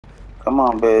Come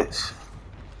on, bitch.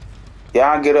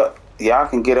 Y'all get up. Y'all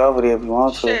can get over there if you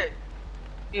want to. Shit.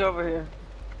 He over here.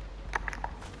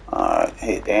 Alright.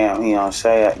 Hey, damn, he on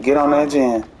Shay. Get on that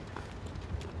gen.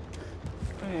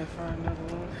 I need to find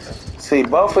another one. See,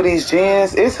 both of these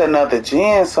gens, it's another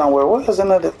gen somewhere. Where's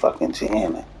another fucking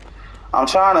gen? I'm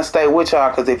trying to stay with y'all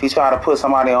because if you try to put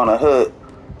somebody on a hook.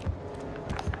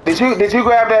 Did you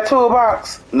grab that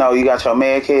toolbox? No, you got your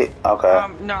med kit? Okay.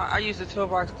 No, I used the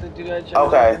toolbox to do that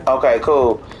job. Okay,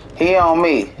 cool. He on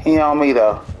me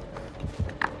though.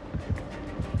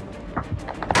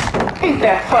 Eat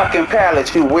that fucking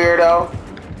pallet, you weirdo.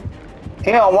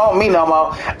 He don't want me no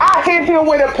more. I hit him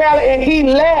with a pallet and he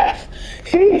left.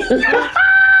 He left.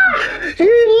 He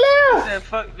said,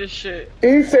 fuck this shit.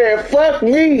 He said, fuck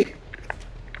me.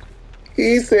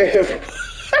 He said,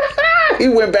 he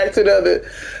went back to the other.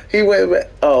 He went back.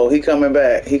 Oh, he coming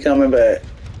back. He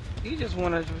just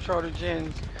wanted to control the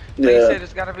gens. But he said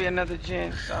it's got to be another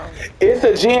gen, so. It's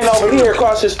a gen over here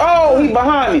across the. Oh, he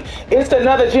behind me. It's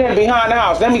another gen behind the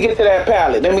house. Let me get to that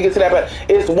pallet.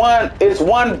 It's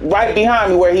one right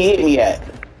behind me where he hit me at.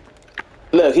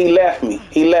 Look, he left me.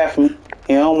 He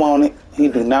don't want it. He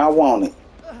do not want it.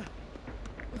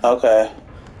 Okay.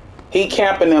 He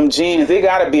camping them gens. There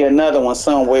got to be another one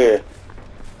somewhere.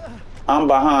 I'm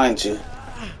behind you.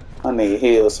 I need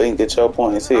heal so you can get your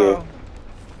points here.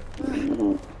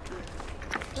 Oh.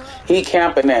 He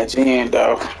camping that gen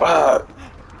though. Fuck.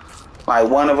 Like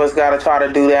one of us gotta try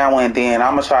to do that one, then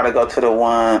I'm gonna try to go to the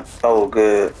one. Oh,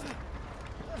 good.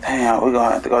 Damn, we're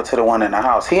gonna have to go to the one in the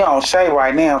house. He on Shay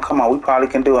right now. Come on, we probably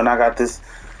can do it. And I got this.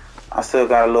 I still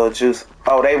got a little juice.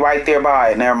 Oh, they right there by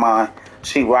it. Never mind.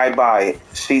 She right by it.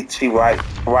 She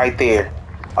right there.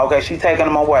 Okay, she taking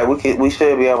them away. We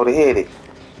should be able to hit it.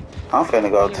 I'm finna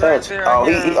go touch.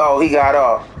 Right he got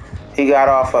off. He got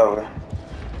off of her.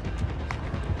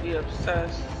 He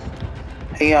obsessed.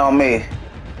 He on me.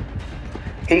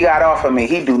 He got off of me.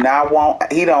 He don't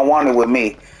want it with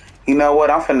me. You know what?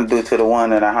 I'm finna do to the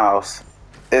one in the house.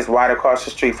 It's right across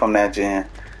the street from that gen.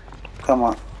 Come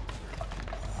on.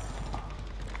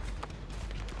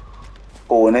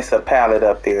 Oh, and it's a pallet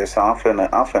up there, so I'm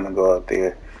finna go up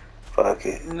there. Fuck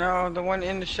it. No, the one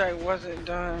in the shack wasn't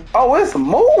done. Oh, it's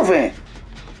moving.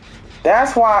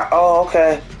 That's why. Oh,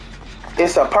 okay.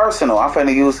 It's a personal. I'm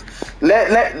finna use.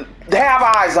 Have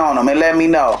eyes on them and let me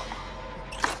know.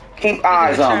 Keep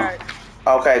eyes on them.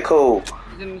 Okay, cool.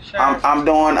 I'm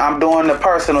doing the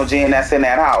personal gen that's in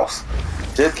that house.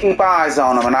 Just keep eyes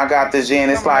on them, and I got the gen.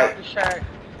 It's like,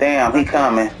 damn, he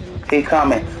coming.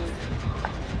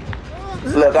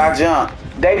 Look, I jumped.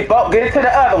 They both get to the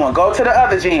other one. Go to the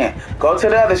other gen.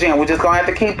 We're just gonna have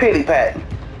to keep pity patting.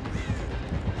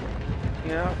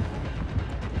 Yeah.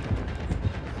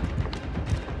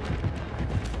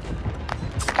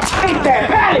 Take that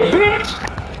pallet, bitch!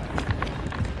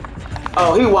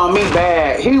 Oh, he want me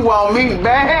bad.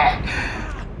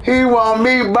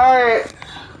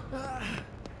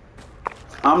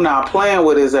 I'm not playing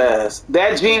with his ass.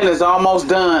 That gen is almost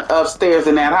done upstairs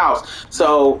in that house.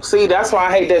 So, see, that's why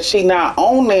I hate that she not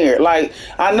on there. Like,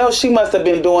 I know she must have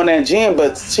been doing that gen,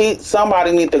 but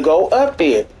somebody need to go up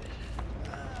there.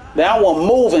 That one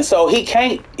moving, so he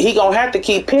gonna have to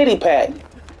keep pity patting.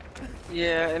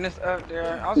 Yeah, and it's up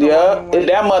there. Yeah,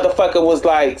 that motherfucker was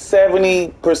like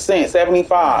 70%,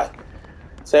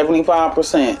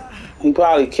 75%. He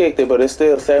probably kicked it, but it's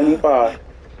still 75.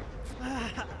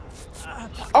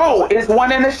 Oh, it's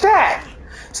one in the shack.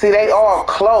 See, they all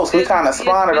close. We kind of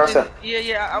spawned ourselves.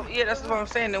 Yeah, that's what I'm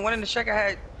saying. The one in the shack I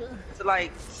had to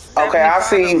like. Okay, I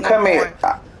see you. Come here.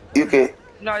 You can.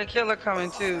 No, the killer coming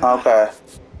too. Okay.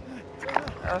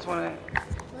 That's one.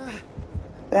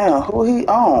 Damn, who he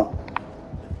on?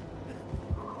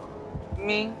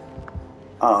 Me.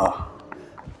 Oh,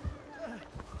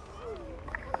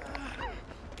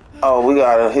 we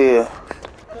got it here.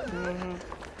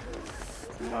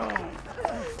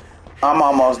 I'm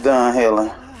almost done healing.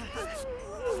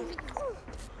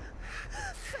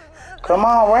 Come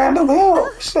on, random heal.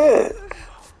 Shit.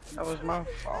 That was my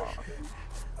fault.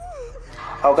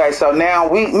 Okay, so now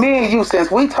me and you,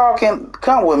 since we talking,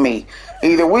 come with me.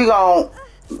 Either we gonna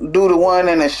do the one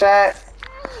in the shack.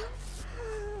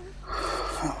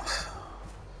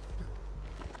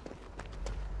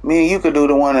 Me and you could do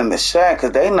the one in the shack,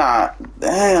 cause they not.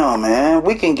 Damn, man,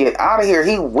 we can get out of here.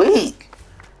 He weak.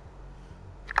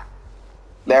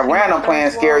 That random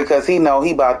playing scary because he know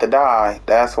he about to die.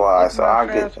 That's why. So I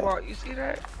get that. You see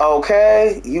that?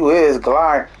 Okay, you is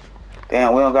glide.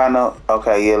 Damn, we don't got no.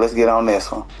 Okay, yeah, let's get on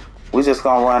this one. We just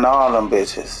gonna run all them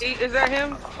bitches. Is that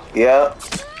him? Yep.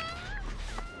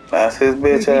 That's his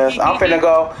bitch ass. I'm finna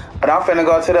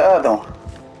go to the other one.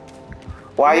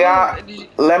 Why y'all?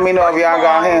 Let me know if y'all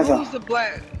got hands on. Who's the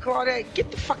black Claudette?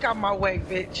 Get the fuck out my way,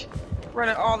 bitch!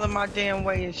 Running all in my damn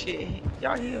way and shit.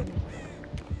 Y'all hear me?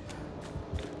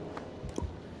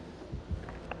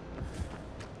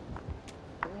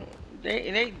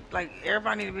 They like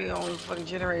everybody need to be on these fucking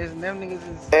generators, and them niggas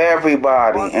is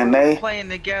everybody, and they playing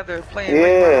together, playing.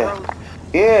 Yeah,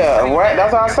 yeah, right.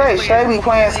 That's what I say. Shay be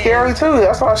playing scary too.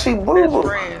 That's why she boo boo.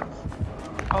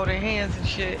 Holding hands and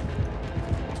shit.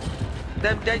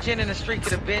 That gen in the street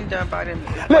could have been done by them.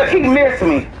 Look, he missed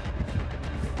me.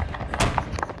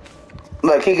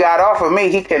 Look, he got off of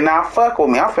me. He cannot fuck with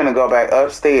me. I'm finna go back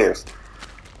upstairs.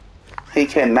 He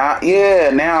cannot. Yeah,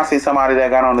 now I see somebody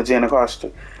that got on the gen across the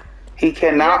street. He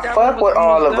cannot fuck with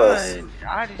all of us.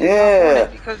 Yeah.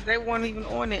 Because they weren't even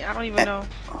on it. I don't even know.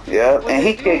 Yeah, and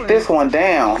he kicked this one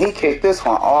down. He kicked this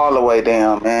one all the way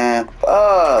down, man.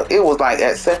 It was like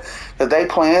at because they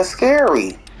playing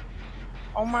scary.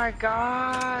 Oh my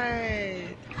God.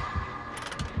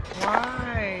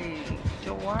 Why?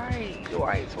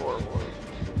 Dwight's horrible.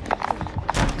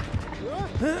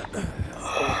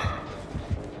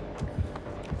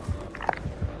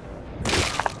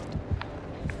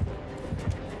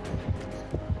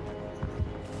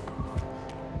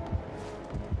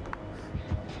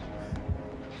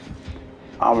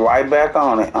 I'm right back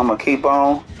on it. I'm gonna keep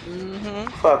on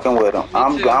fucking with him.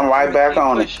 I'm right back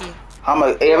on it.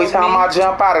 Every time I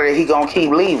jump out of there, he gonna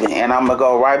keep leaving, and I'm gonna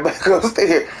go right back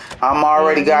upstairs. I'm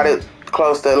already got it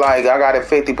close to like I got it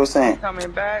 50%.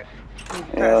 Coming back.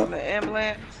 Yeah. The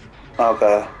ambulance.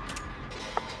 Okay.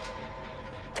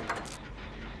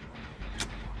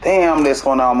 Damn, this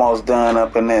one almost done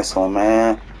up in this one,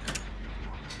 man.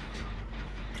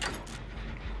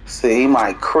 See, he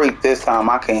might creep this time.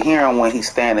 I can hear him when he's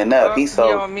standing up. He's so...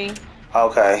 He on me.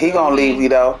 Okay, he gonna leave you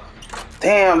though.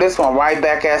 Damn, this one right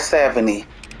back at 70.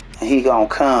 And he gonna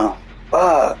come.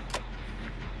 Fuck.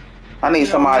 I need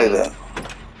somebody to...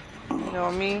 You know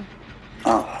what I mean?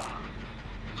 Oh.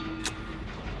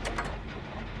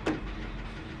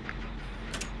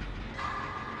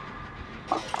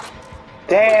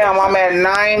 Damn, I'm at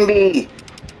 90.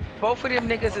 Both of them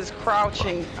niggas is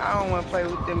crouching. I don't want to play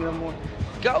with them no more.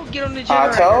 Go get on the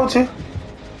generator. I told you.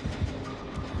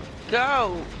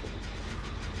 Go.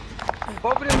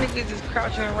 Both of them niggas is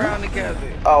crouching around together.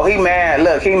 Oh, he mad.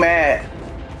 Look, he mad.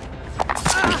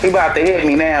 He about to hit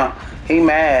me now. He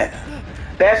mad.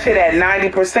 That shit at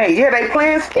 90%. Yeah, they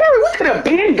playing scary. We could have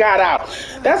been got out.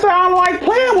 That's why I don't like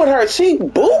playing with her. She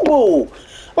boo-boo.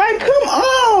 Like, come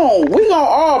on. We gonna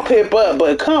all pip up,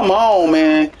 but come on,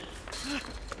 man.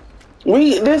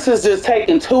 This is just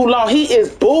taking too long. He is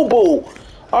boo-boo.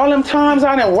 All them times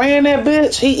I done ran that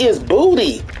bitch, he is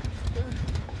booty.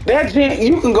 That gent,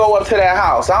 you can go up to that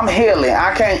house. I'm healing.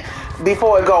 I can't,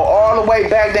 before it go all the way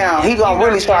back down. He gonna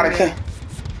really try to...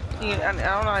 I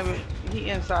don't know even... He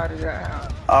inside of that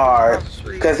house. Alright.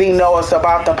 Because he know it's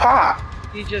about to pop.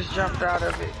 He just jumped out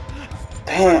of it.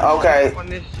 Damn, okay. On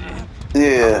this gen.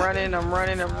 Yeah. I'm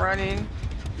running.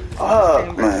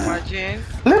 Oh, man.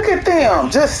 Look at them.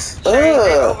 Just,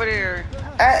 over there.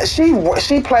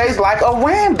 She plays like a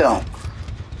random.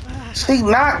 She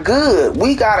not good.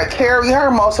 We gotta carry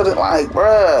her most of the, like,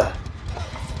 bruh.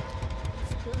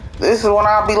 This is when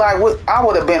I'll be like, what? I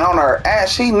would have been on her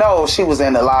ass. She knows she was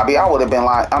in the lobby. I would have been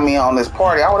like, on this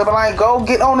party. I would have been like, go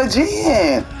get on the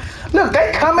gen. Look,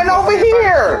 they coming over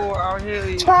here.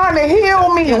 Trying to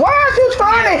heal me. Why are you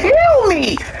trying to heal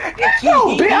me?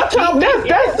 Yo, bitch,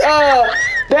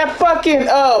 that fucking,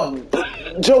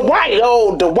 Dwight,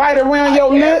 the white around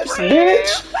your lips,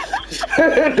 bitch.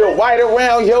 The white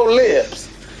around your lips.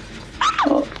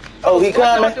 Oh, he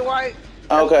coming?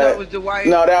 Okay. That was Dwight.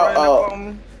 No, that,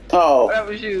 oh, that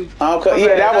was you. Okay,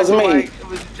 yeah, that was me.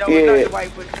 That was not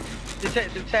Dwight, but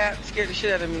the tap scared the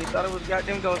shit out of me. Thought it was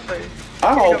goddamn Ghostface.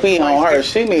 I hope he on her.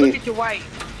 She needs. Look at Dwight.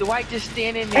 Dwight just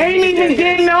standing there. Ain't even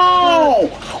getting on.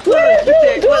 What are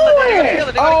you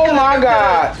doing? Oh my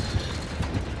God.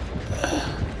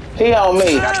 He on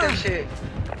me. Got that shit.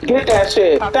 Get that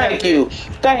shit. Thank you.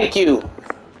 Thank you.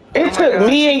 It took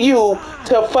me and you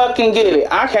to fucking get it.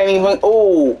 I can't even.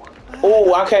 Ooh,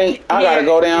 I can't. I gotta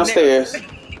go downstairs.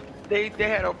 They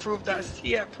had approved us.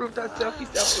 He had approved herself.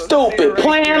 Stupid.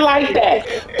 Playing like that.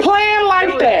 Playing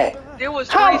like that. There was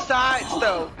three sides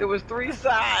though. There was three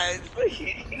sides.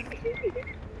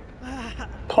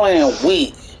 Playing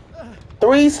weak.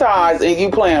 3 sides and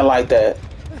you playing like that.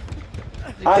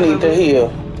 I need to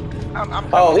heal.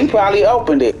 Oh, he probably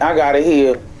opened it. I gotta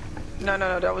heal. No,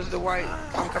 that was the white.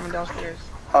 I'm coming downstairs.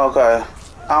 Okay.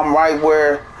 I'm right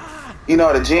where, you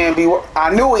know, the gen be. I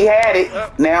knew he had it.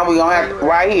 Now we gonna have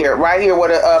right here where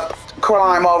the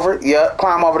climb over. Yep,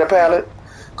 climb over the pallet.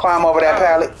 Climb over that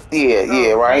pallet. Yeah,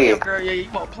 yeah, right damn, here. girl, yeah,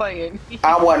 you weren't playing.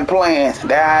 I wasn't playing.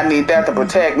 That I need that to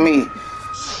protect me.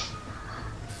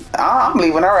 I'm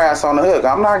leaving her ass on the hook.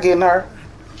 I'm not getting her.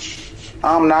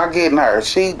 I'm not getting her.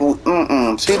 She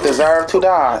deserved to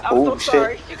die. I'm so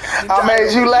sorry. Shit. I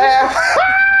made you laugh.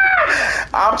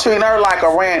 I'm treating her like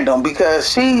a random because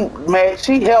she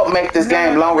helped make this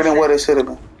game longer than what it should have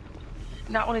been.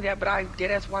 Not only that, but I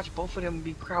deadass watch both of them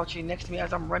be crouching next to me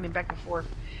as I'm running back and forth,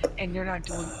 and they're not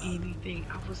doing anything.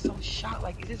 I was so shocked.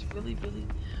 Like, is this really?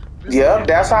 Yep,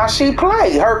 that's how she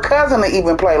play. Her cousin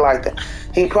even play like that.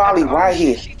 He probably right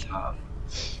here. She talk.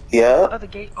 Yeah. The other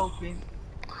gate open.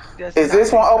 Is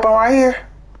this one open right here?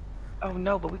 Oh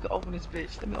no, but we can open this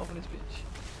bitch. Let me open this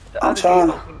bitch. The I'm other trying.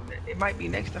 gate open. It might be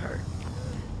next to her.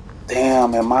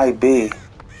 Damn, it might be.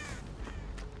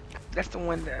 That's the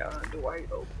one that Dwight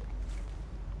opened.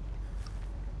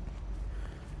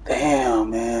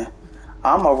 Damn, man.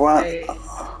 I'ma run. Hey.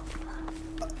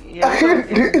 Yeah, I'm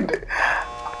gonna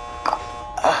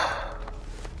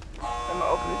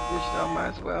open this bitch though, might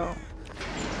as well.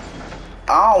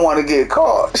 I don't want to get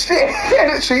caught. Shit,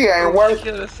 she ain't worth. She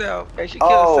killed herself. Hey, she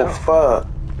killed herself. Fuck.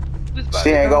 She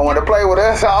ain't gonna want to play with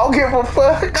us. I don't give a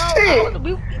fuck.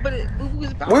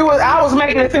 I was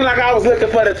making it seem like I was looking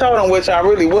for the totem, which I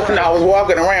really wasn't. I was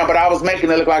walking around, but I was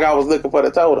making it look like I was looking for the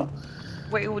totem.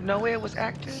 Wait, nowhere was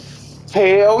active?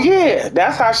 Hell yeah.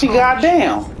 That's how she got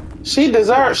down. She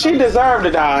deserved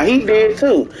to die. He did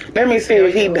too. Let me see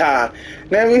if he died.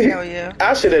 Hell yeah.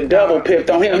 I should have double pipped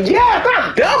on him. Yes,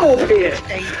 I double pipped.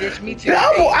 Hey, bitch, me too.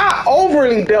 I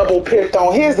overly double pipped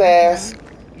on his ass.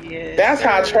 Yes, that's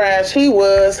how trash he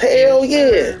was. Hell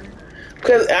yeah.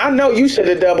 Because I know you should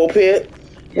have double pipped.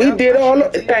 We did all the,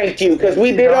 thank you, because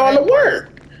we did all the work.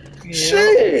 Yeah.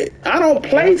 Shit, I don't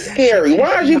play scary.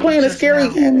 Why are you playing a scary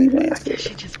game?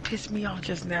 She just pissed me off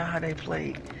just now how they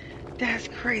played. That's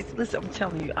crazy. Listen, I'm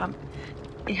telling you,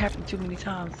 it happened too many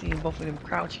times seeing both of them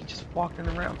crouching, just walking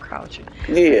around crouching.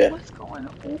 Yeah. Like, what's going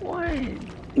on?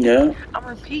 Yeah. I'm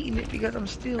repeating it because I'm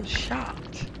still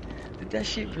shocked that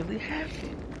shit really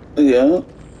happened. Yeah.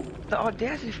 The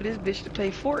audacity for this bitch to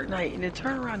play Fortnite and then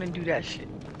turn around and do that shit.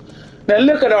 Now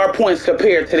look at our points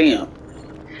compared to them.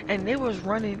 And they was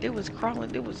running, they was crawling,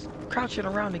 they was crouching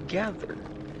around together.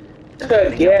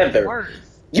 Together.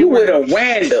 You with a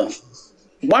random.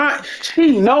 Why?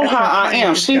 She know how I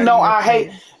am. She know I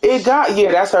hate it.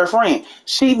 That's her friend.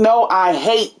 She know I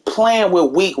hate playing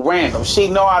with weak random. She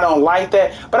know I don't like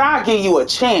that. But I'll give you a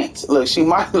chance. Look, she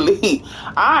might leave.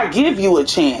 I give you a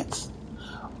chance.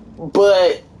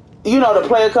 But to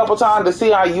play a couple times to see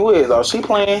how you is. Oh, she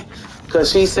playing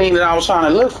because she seen that I was trying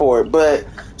to look for it. But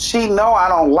she know I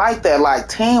don't like that. Like,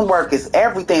 teamwork is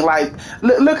everything. Like,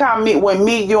 look how when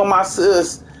me, you, and my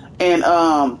sis and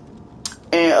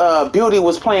Beauty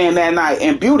was playing that night,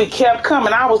 and Beauty kept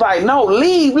coming. I was like, no,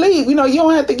 leave. You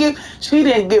don't have to give. She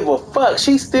didn't give a fuck.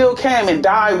 She still came and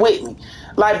died with me.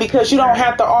 Like, because you don't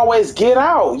have to always get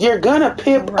out. You're gonna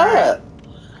pip up.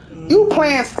 You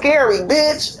playing scary,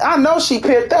 bitch. I know she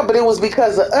picked up, but it was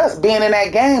because of us being in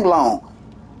that game long.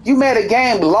 You made a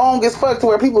game long as fuck to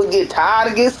where people get tired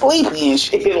and get sleepy and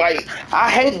shit. Like, I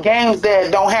hate games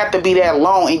that don't have to be that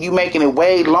long and you making it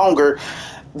way longer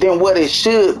than what it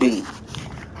should be.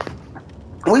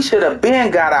 We should have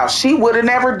been got out. She would have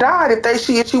never died if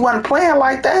she wasn't playing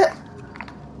like that.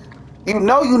 You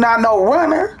know you not no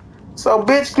runner. So,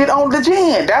 bitch, get on the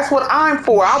gen. That's what I'm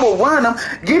for. I will run them.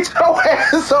 Get your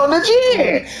ass on the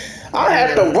gen. I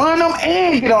had to run them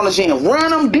and get on the gen.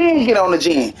 Run them, then get on the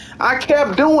gen. I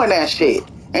kept doing that shit.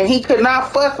 And he could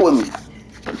not fuck with me.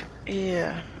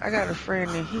 Yeah, I got a friend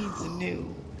and he's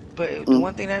new. But the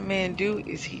one thing that man do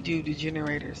is he do the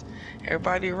generators.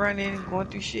 Everybody running, going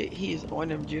through shit, he is on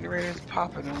them generators,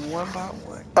 popping them one by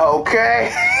one. Okay.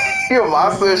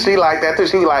 My sister, she like that too.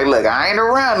 She like, look, I ain't a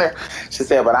runner. She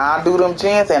said, but I'll do them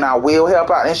gens and I will help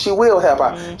out. And she will help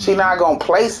out. She not gonna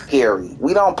play scary.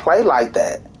 We don't play like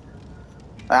that.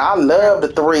 I love the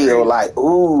thrill, like,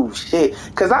 ooh, shit.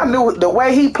 Because I knew the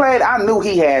way he played, I knew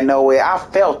he had nowhere. I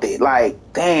felt it. Like,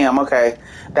 damn, okay.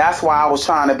 That's why I was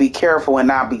trying to be careful and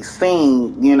not be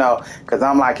seen, because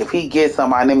I'm like, if he gets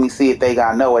somebody, let me see if they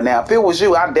got nowhere. Now, if it was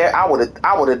you, I would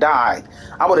have died.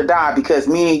 I would have died because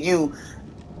me and you,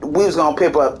 we was going to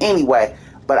pip up anyway.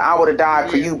 But I would have died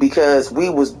for you because we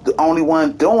was the only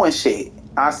one doing shit.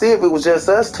 I see if it was just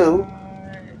us two.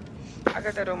 I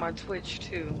got that on my Twitch,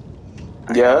 too.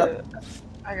 I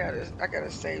gotta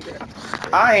save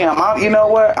that. I am. You know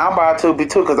what? I'm about to be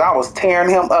too, because I was tearing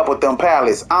him up with them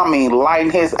pallets. I mean,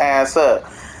 lighting his ass up.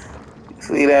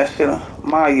 See that shit on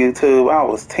my YouTube? I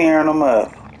was tearing him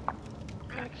up.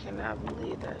 I cannot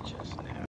believe that